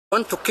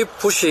want to keep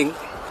pushing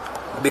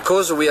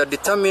because we are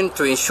determined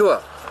to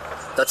ensure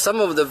that some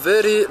of the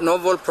very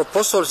novel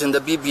proposals in the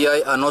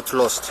BBI are not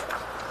lost.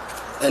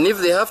 And if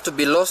they have to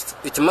be lost,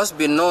 it must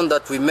be known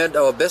that we made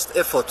our best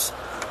efforts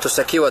to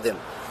secure them.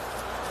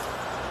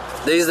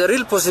 There is a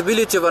real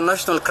possibility of a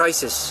national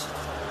crisis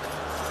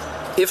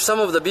if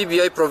some of the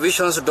BBI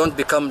provisions don't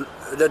become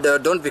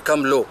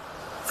law.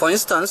 For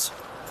instance,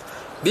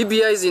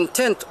 BBI is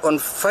intent on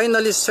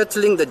finally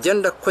settling the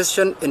gender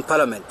question in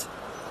Parliament.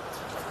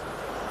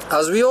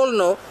 As we all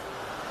know,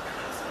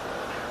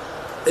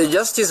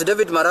 Justice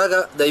David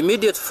Maraga, the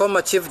immediate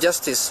former Chief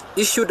Justice,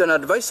 issued an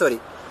advisory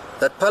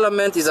that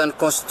Parliament is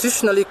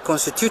unconstitutionally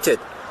constituted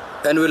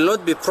and will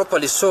not be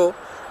properly so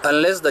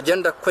unless the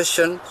gender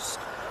questions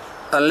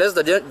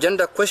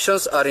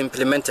are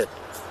implemented.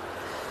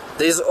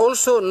 There is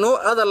also no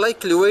other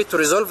likely way to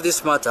resolve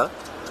this matter.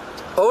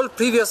 All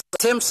previous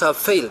attempts have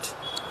failed.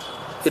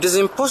 It is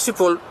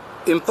impossible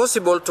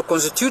to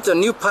constitute a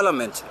new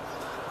Parliament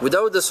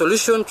without the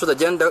solution to the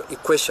gender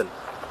equation.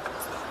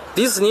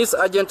 This needs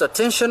urgent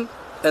attention,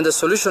 and the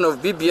solution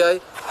of BBI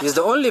is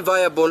the only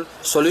viable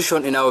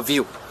solution in our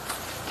view.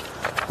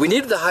 We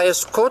need the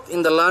highest court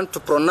in the land to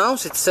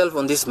pronounce itself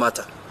on this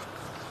matter.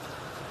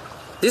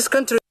 This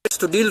country needs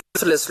to deal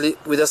ruthlessly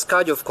with the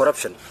scourge of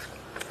corruption.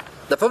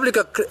 The public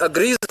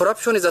agrees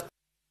corruption is a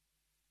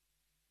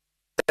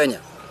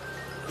Kenya.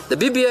 The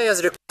BBI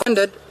has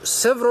recommended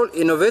several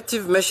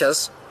innovative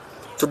measures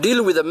to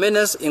deal with the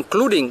menace,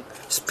 including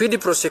speedy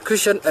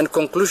prosecution and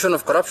conclusion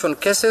of corruption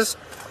cases,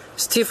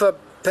 stiffer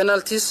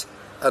penalties,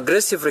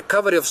 aggressive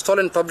recovery of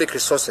stolen public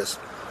resources.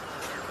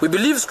 We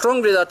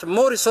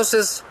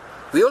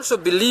also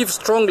believe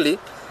strongly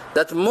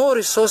that more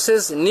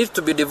resources need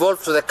to be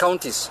devolved to the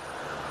counties,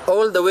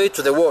 all the way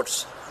to the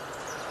wards.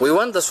 We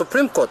want the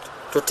Supreme Court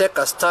to take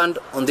a stand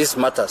on these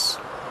matters.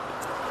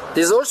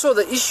 There is also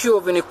the issue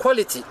of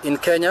inequality in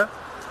Kenya,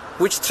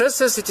 which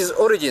traces its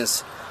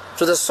origins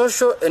to the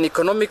social and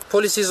economic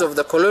policies of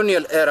the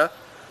colonial era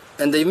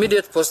and the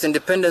immediate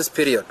post-independence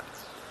period.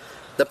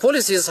 The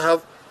policies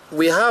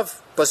we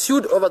have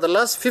pursued over the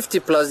last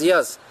 50+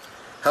 years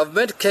have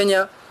made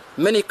Kenya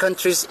many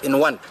countries in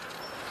one.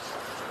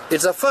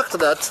 It's a fact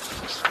that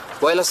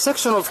while a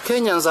section of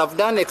Kenyans have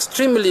done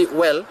extremely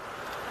well,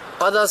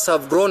 others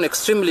have grown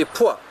extremely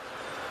poor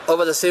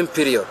over the same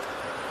period.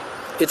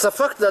 It's a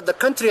fact that the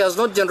country has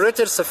not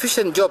generated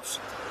sufficient jobs,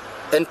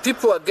 and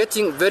people are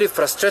getting very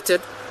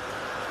frustrated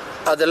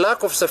at the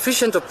lack of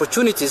sufficient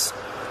opportunities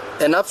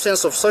and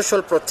absence of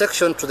social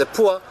protection to the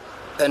poor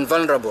and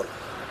vulnerable.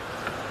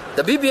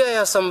 The BBI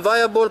has some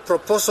viable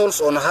proposals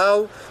on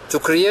how to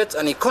create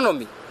an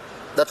economy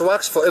that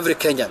works for every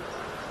Kenyan,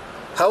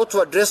 how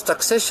to address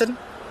taxation,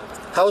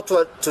 how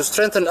to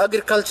strengthen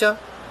agriculture,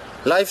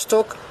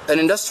 livestock, and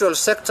industrial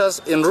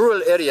sectors in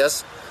rural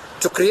areas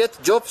to create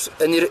jobs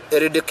and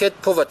eradicate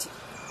poverty.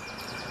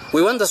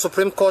 We want the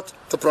Supreme Court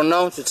to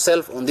pronounce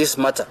itself on this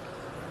matter.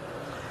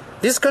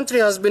 This country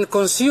has been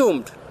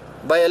consumed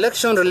by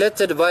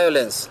election-related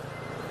violence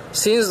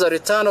since the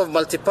return of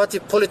multi-party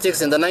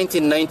politics in the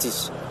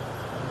 1990s.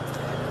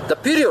 The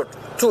period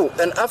to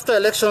and after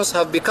elections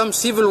have become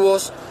civil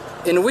wars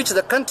in which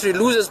the country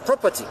loses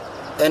property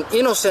and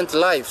innocent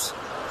lives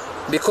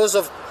because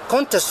of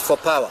contest for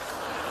power.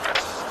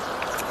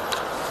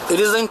 It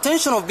is the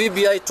intention of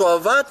BBI to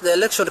avert the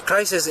election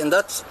crisis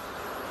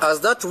as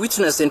that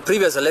witnessed in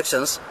previous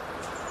elections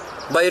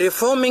by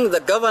reforming the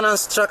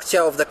governance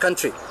structure of the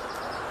country.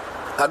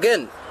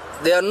 Again,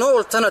 there are no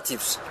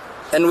alternatives,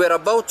 and we are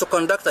about to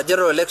conduct a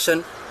general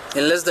election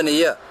in less than a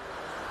year.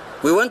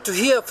 We want to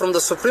hear from the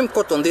Supreme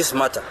Court on this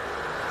matter.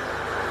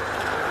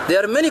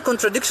 There are many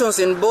contradictions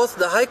in both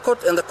the High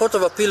Court and the Court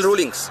of Appeal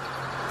rulings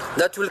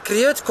that will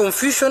create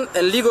confusion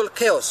and legal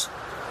chaos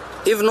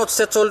if not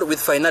settled with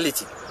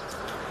finality.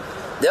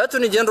 The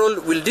Attorney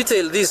General will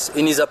detail this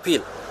in his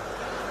appeal.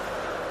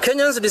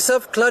 Kenyans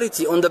deserve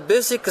clarity on the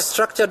basic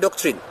structure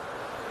doctrine.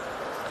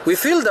 We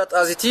feel that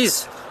as it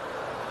is,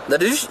 the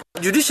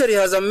judiciary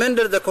has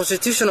amended the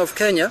Constitution of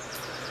Kenya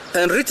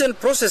and written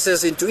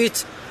processes into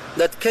it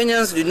that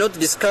Kenyans did not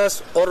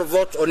discuss or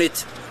vote on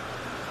it.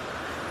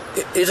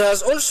 It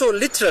has also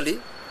literally,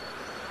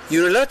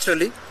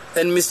 unilaterally,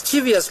 and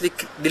mischievously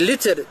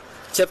deleted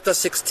Chapter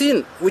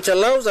 16, which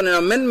allows an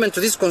amendment to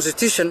this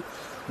Constitution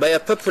by a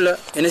popular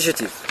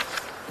initiative.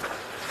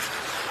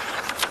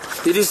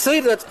 It is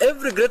said that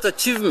every great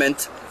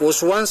achievement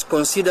was once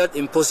considered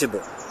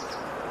impossible.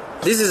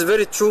 This is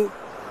very true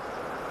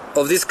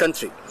of this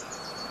country.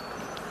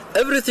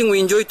 Everything we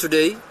enjoy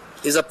today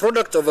is a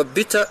product of a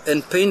bitter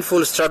and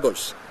painful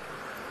struggles.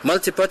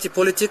 Multi-party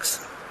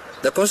politics,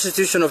 the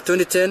Constitution of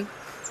 2010,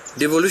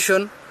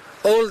 devolution,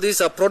 all these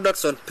are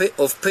products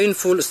of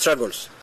painful struggles.